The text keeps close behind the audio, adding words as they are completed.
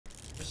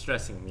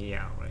stressing me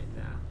out right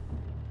now.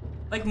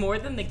 Like more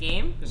than the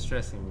game? It's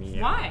stressing me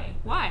out. Why?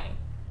 Why?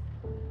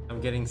 I'm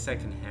getting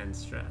secondhand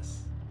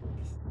stress.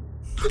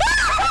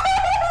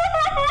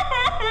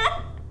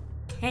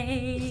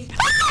 Okay.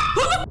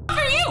 Who the f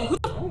are you?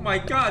 Oh my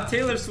god,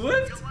 Taylor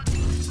Swift?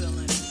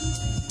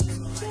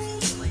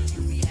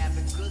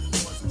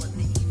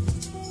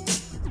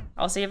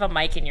 Also, you have a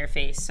mic in your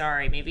face.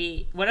 Sorry.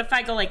 Maybe. What if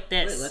I go like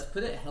this? Wait, let's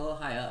put it hella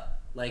high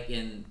up, like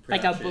in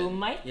like production. a boom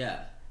mic?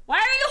 Yeah. Why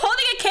are you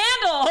holding a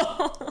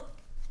candle?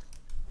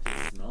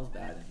 It smells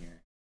bad in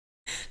here.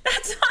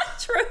 That's not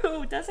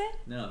true, does it?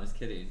 No, I'm just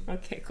kidding.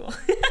 Okay, cool.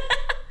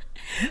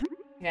 You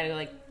gotta go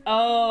like,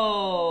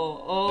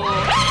 oh.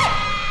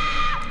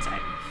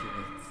 Sorry.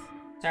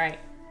 Sorry.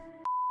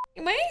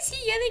 Why is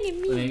he yelling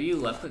at me? Well, maybe you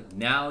left click.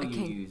 Now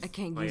you use. I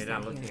can't Oh, use you're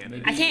not that looking here. at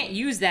it. I can't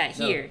use that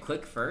here. No,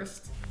 click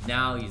first.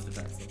 Now use the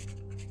pencil.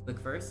 Click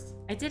first.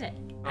 I did it.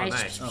 Oh,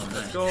 nice. Oh, Let's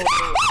nice. go.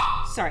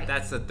 Sorry.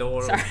 That's the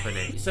door Sorry.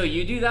 opening. So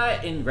you do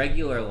that in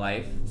regular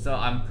life. So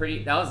I'm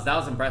pretty. That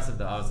was impressive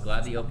though. I was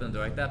glad that you opened the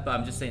door like that. But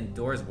I'm just saying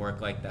doors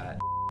work like that.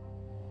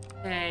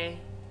 Okay.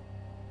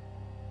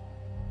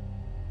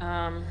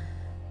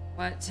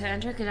 What? To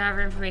enter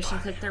cadaver information,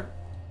 click the...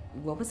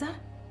 What was that?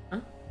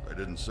 I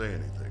didn't say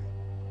anything.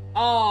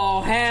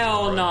 Oh,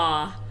 hell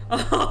nah.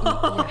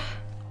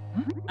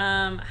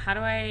 How do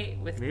I...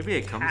 With Maybe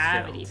it comes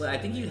cavity down. But I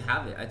think you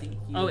have it. I think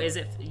you. Oh, is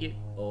it... You...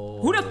 Oh.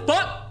 Who the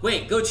fuck?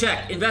 Wait, go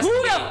check. Investigate.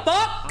 Who the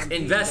fuck?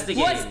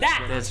 Investigate. What's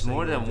that? There's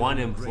more than one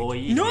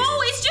employee. No, here.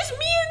 it's just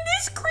me and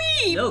this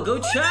creep. No, go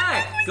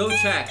check. Go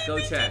check. Go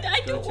I check.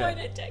 Go don't check.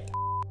 want to check.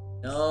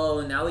 No,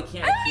 now we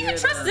can't I don't hear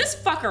even trust them. this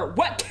fucker.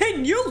 What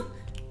can you?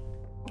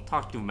 Don't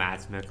talk to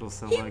Mads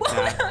Mikkelsen He like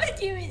won't that.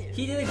 do it.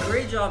 He did a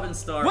great job in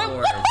Star What Wars.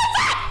 was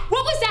that?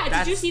 What was that?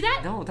 Did you see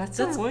that? No, that's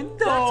That's- a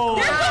window.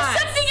 that's There was grass.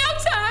 something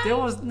outside. There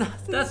was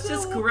nothing. That's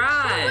just There was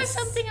grass.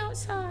 something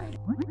outside.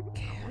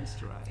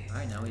 Moisturize. All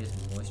right, now we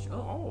just moisture.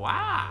 Oh, Oh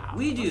wow.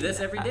 we do this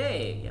every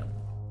day. Yeah,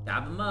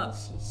 dab them up.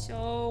 She's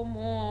so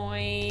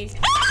moist.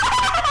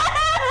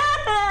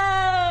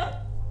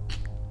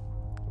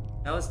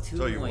 That was too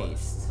Tell you what.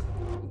 moist.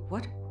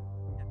 What?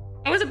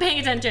 I wasn't paying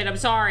attention. I'm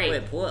sorry.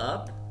 Wait, pull it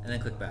up and then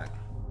click back.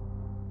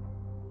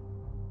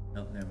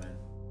 Nope, never mind.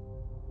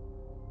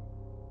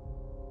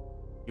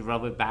 You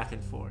rub it back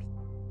and forth.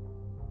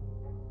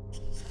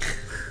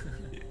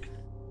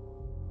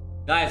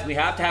 Guys, we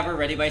have to have her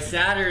ready by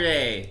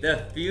Saturday.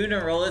 The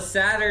funeral is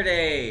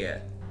Saturday.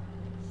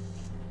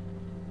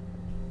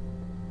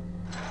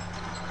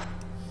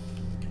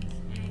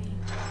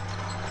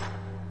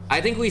 I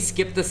think we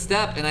skip the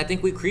step and I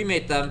think we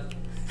cremate them.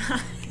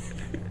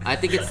 I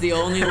think it's the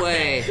only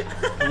way.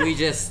 We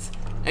just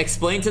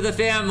explain to the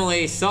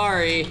family,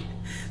 sorry,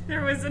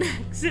 There was an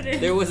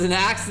accident. there was an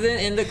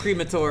accident in the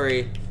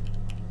crematory.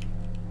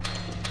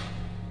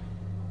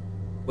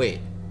 Wait.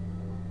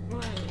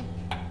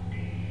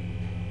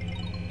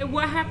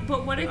 What happened?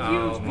 But what if Oh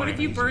you? my What if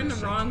you burn the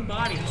goodness. wrong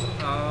body?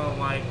 Oh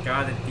my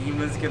god, the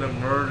demon's gonna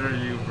murder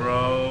you,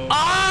 bro.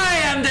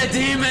 I am the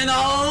demon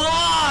all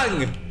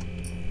along!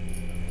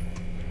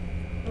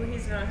 Oh,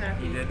 he's not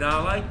happy. He did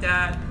not like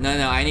that.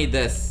 No, I need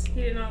this.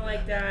 He did not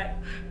like that.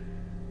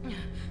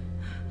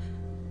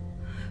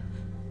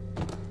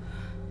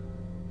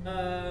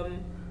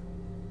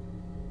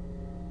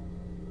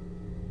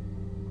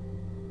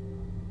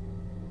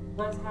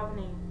 What's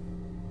happening?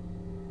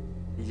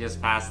 He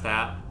just passed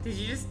out. Did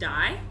you just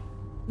die?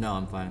 No,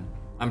 I'm fine.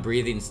 I'm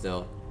breathing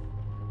still.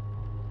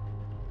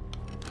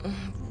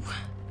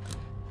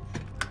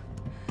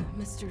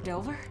 Mr.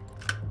 Delver?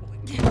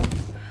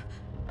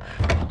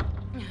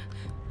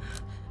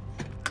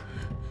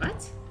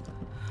 What?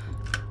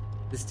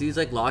 This dude's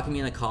like locking me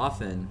in a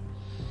coffin.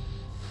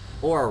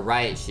 Or a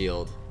riot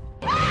shield.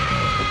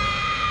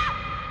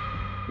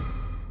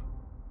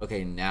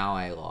 Okay, now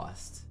I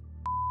lost.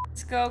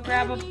 Let's go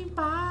grab a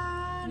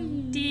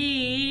body.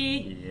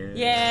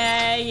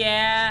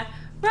 Yeah.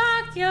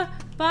 Rock your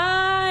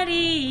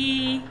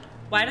body.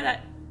 Why did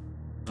that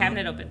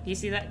cabinet open? Do you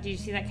see that? Did you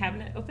see that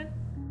cabinet open?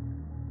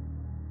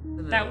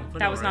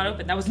 That was not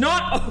open. That was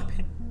not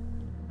open.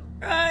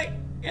 Right.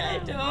 You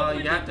have to Oh,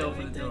 open you have to it.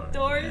 open the door. The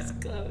door is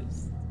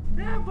closed.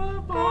 Grab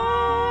a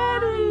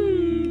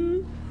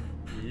body.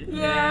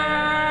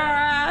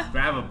 Yeah.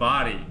 Grab a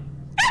body.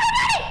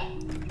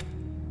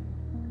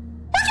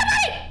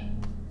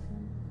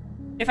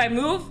 If I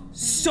move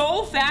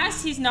so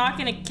fast, he's not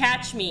gonna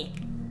catch me.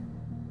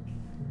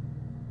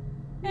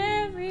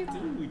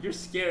 Dude, you're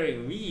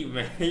scaring me,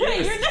 man.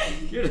 Wait,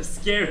 You're the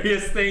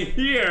scariest thing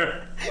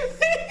here.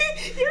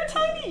 You're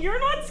telling me you're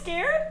not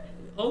scared?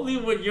 Only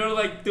when you're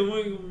like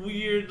doing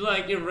weird,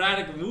 like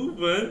erratic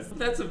movements.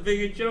 That's a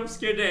bigger jump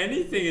scare than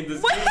anything in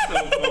this game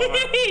so far.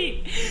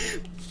 Wait.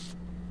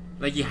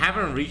 Like you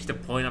haven't reached the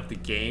point of the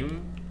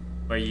game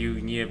where you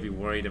need to be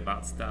worried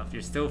about stuff.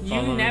 You're still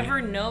following. You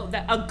never know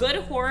that a good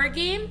horror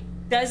game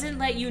doesn't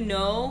let you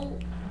know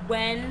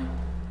when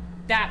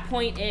that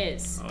point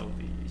is. Holy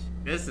sh-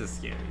 this is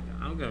scary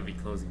though.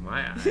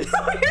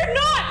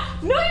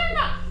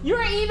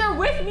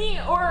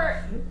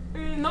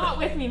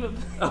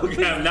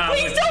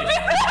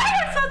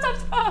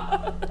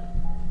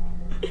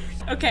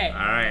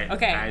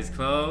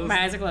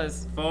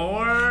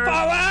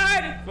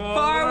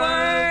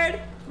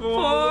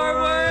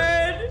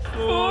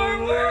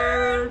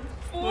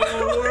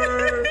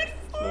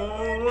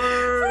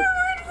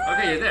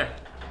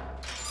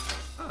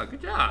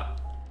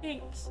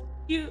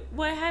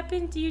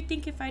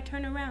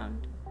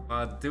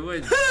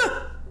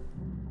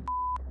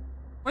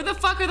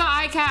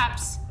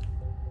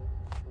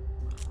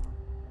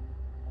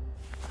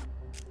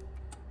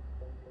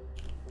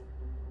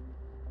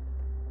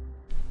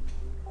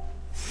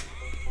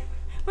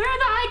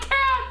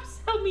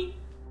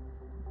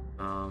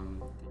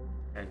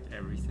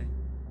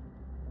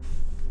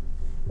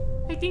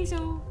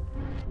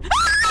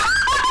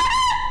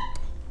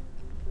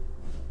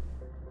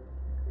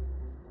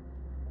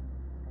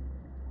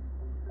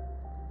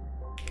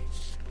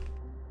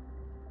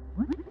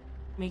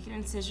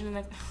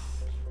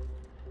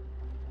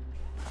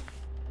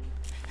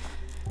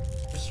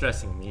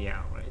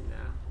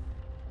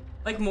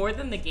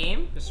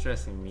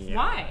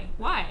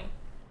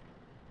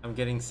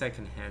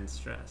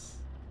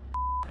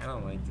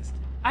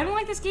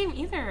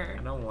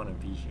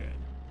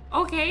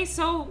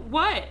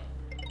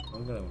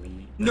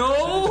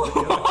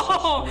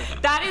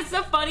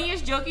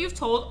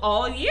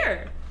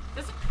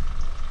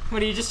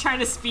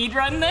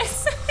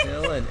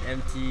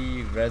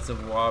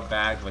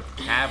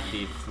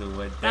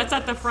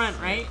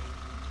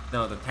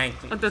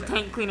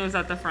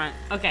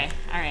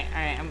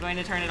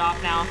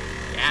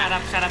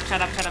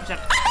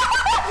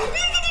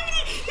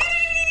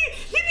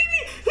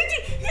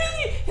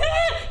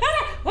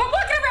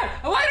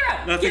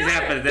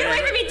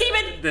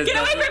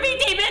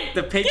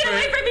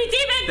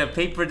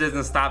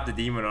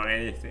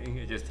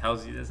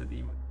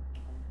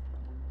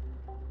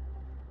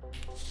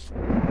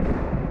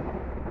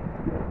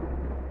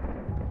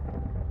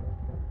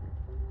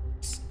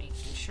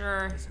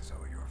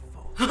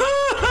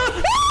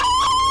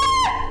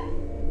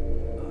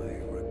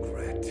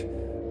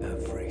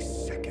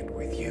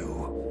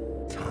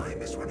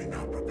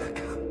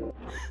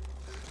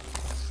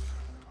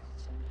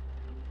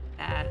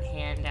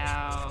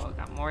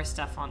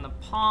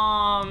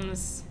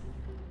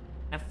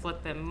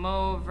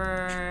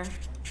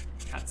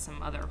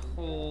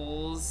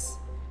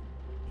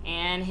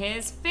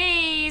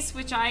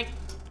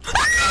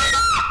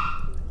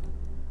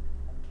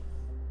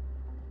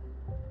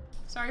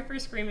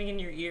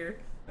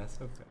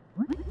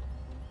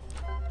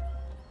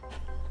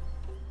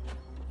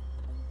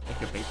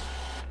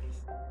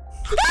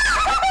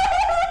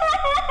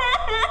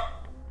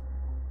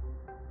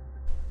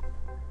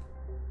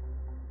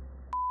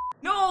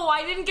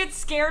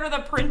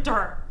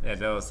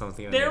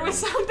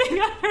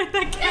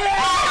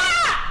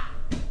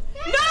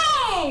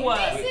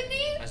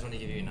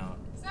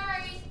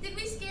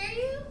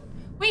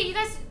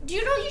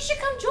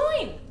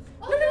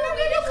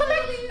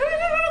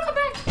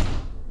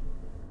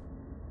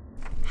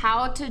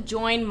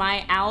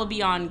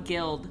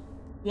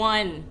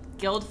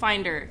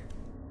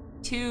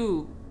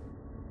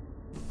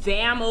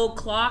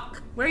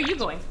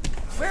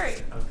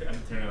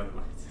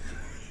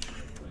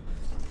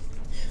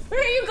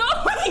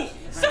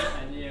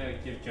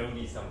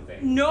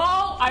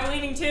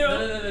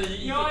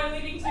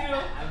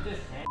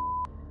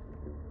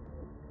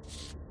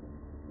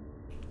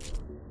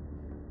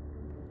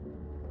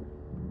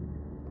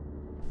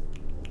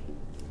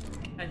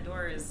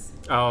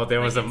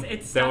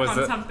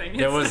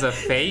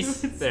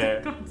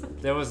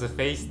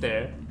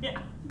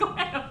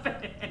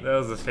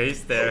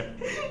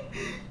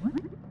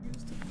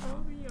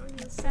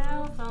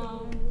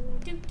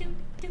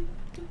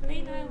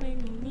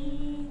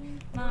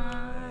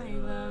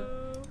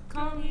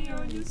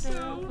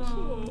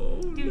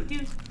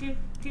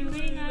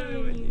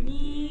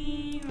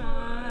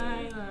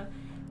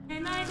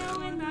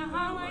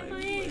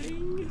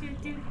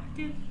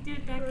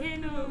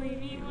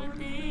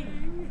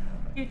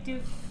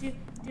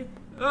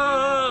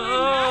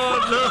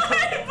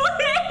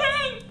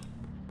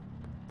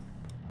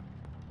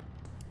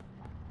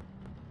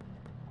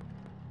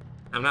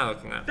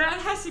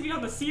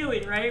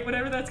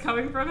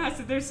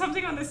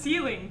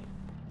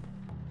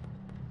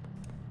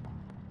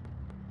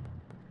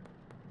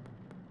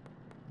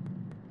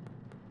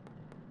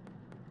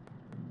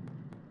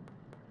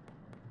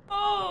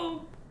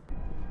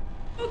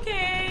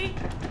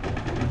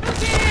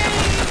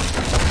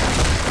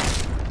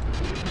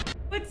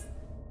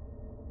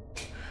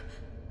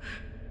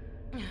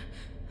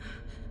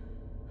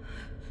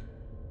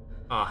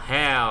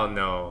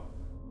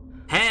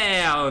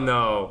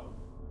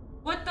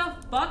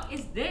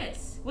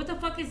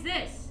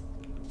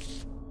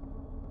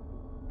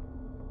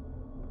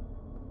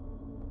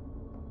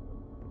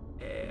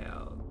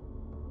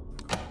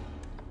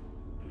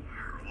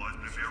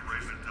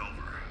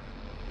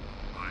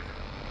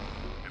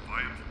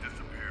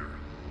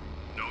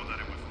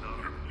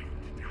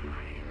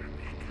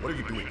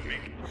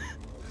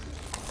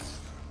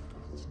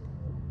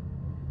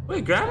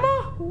 Wait,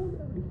 Grandma? Hold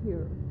over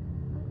here.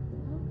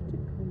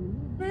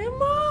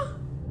 Grandma?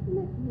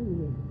 Let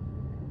me in.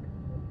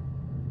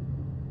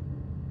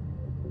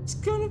 It's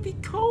gonna be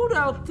cold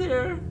out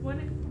there. What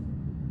is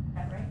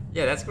that, right?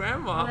 Yeah, that's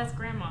Grandma. Oh, that's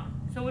Grandma.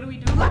 So what do we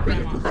do with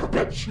Grandma?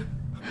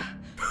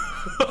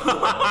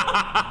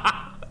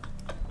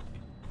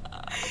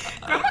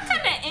 Grandma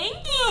kinda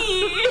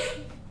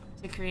angry.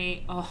 To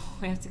create, oh,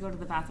 we have to go to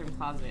the bathroom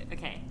closet.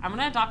 Okay, I'm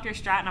gonna adopt your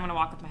strat and I'm gonna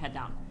walk with my head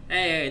down.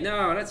 Hey,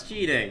 no, that's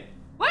cheating.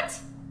 What?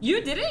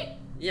 You did it?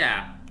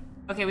 Yeah.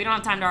 Okay, we don't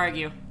have time to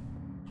argue.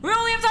 We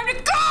only have time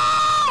to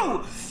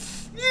go!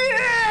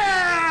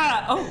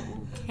 Yeah!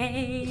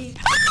 Okay.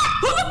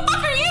 Who the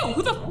fuck are you?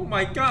 Who the Oh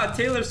my god,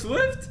 Taylor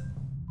Swift?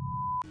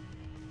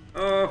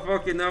 Oh,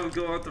 fucking now we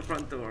go out the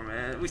front door,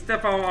 man. We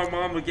step on our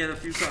mom again a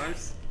few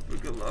times. For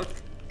good luck.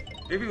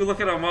 Maybe we look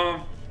at our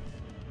mom.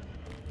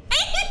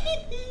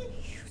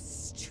 You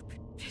stupid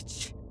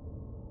bitch.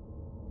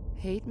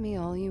 Hate me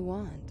all you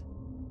want.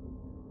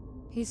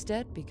 He's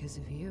dead because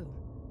of you.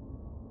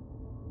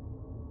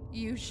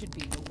 You should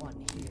be the one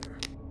here.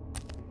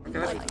 Okay,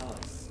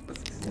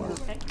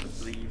 Okay.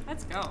 let's leave.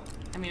 Let's go.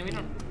 I mean, we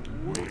don't.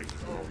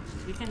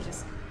 We can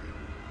just.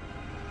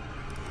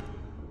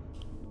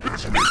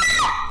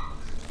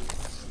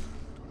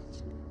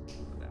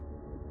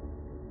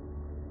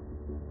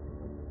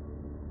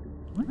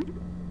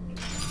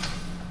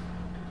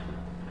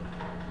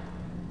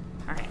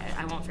 Alright,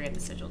 I won't forget the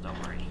sigil, don't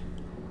worry.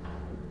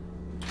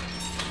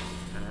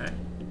 Alright.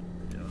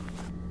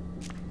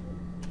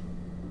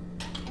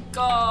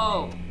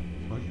 Go!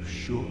 Are you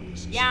sure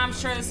this is Yeah, I'm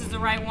sure this is the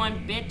right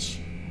one, bitch.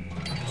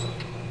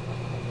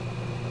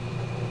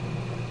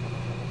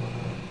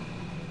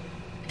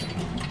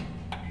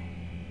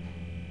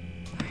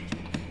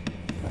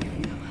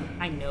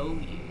 I know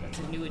you. That's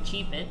a new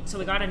achievement. So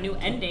we got a new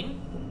ending.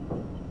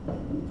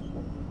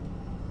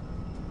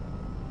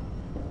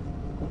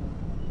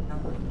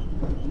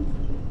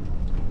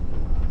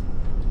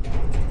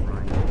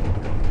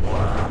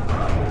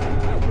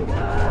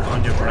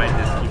 On your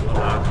brightness, keep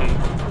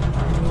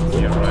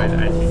unlocking. You're right, I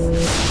think.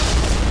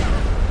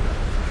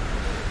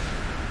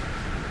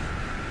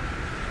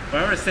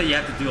 Whoever said you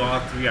have to do all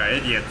three are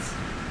idiots.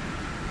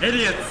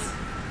 Idiots!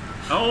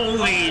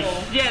 Holy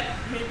shit!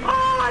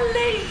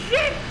 Holy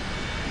shit!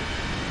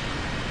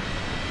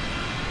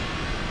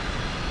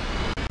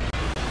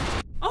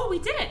 Oh, we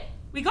did it!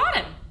 We got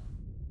him!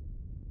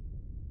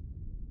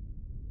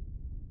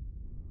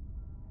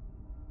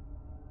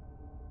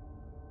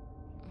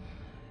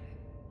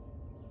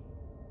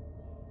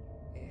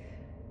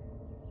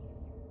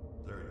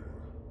 There you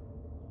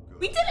are. Good.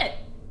 We did it!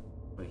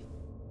 Wait,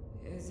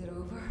 Is it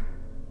over?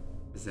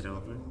 is it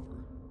over?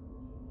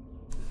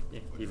 Yeah,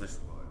 he was.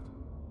 Survived.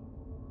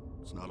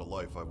 It's not a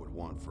life I would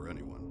want for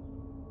anyone.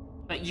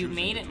 But you Choosing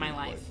made it my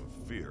between a life.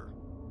 of fear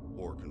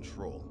or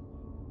control.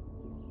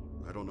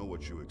 I don't know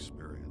what you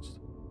experienced,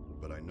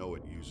 but I know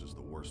it uses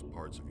the worst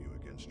parts of you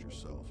against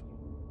yourself.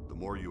 The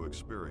more you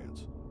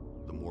experience,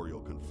 the more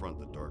you'll confront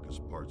the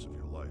darkest parts of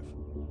your life.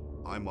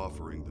 I'm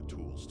offering the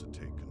tools to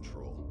take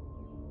control.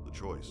 The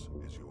choice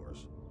is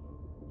yours.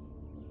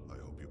 I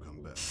hope you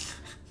come back.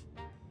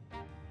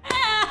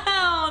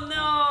 Hell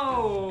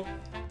no!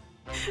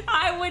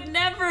 I would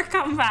never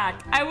come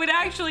back. I would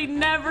actually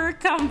never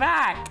come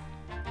back.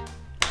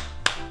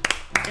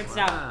 Good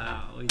stuff.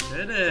 Wow, we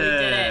did it.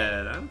 did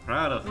it. I'm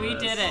proud of us. We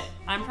did it.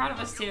 I'm proud of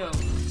us too.